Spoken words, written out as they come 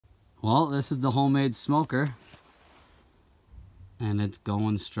Well, this is the homemade smoker, and it's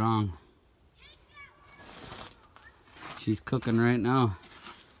going strong. She's cooking right now.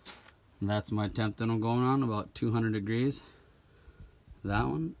 And that's my temp that I'm going on, about 200 degrees. That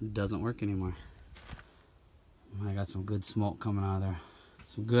one doesn't work anymore. I got some good smoke coming out of there.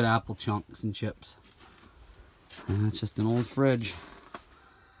 Some good apple chunks and chips. And that's just an old fridge.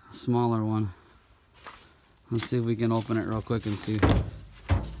 A smaller one. Let's see if we can open it real quick and see.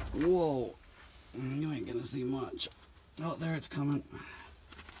 Whoa. You ain't gonna see much. Oh, there it's coming.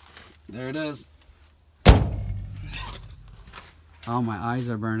 There it is. Oh, my eyes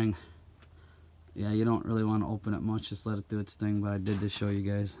are burning. Yeah, you don't really want to open it much. Just let it do its thing, but I did to show you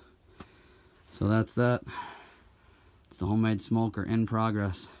guys. So that's that. It's the homemade smoker in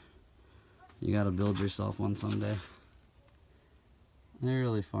progress. You gotta build yourself one someday. They're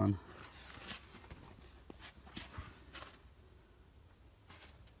really fun.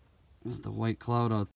 There's the white cloud out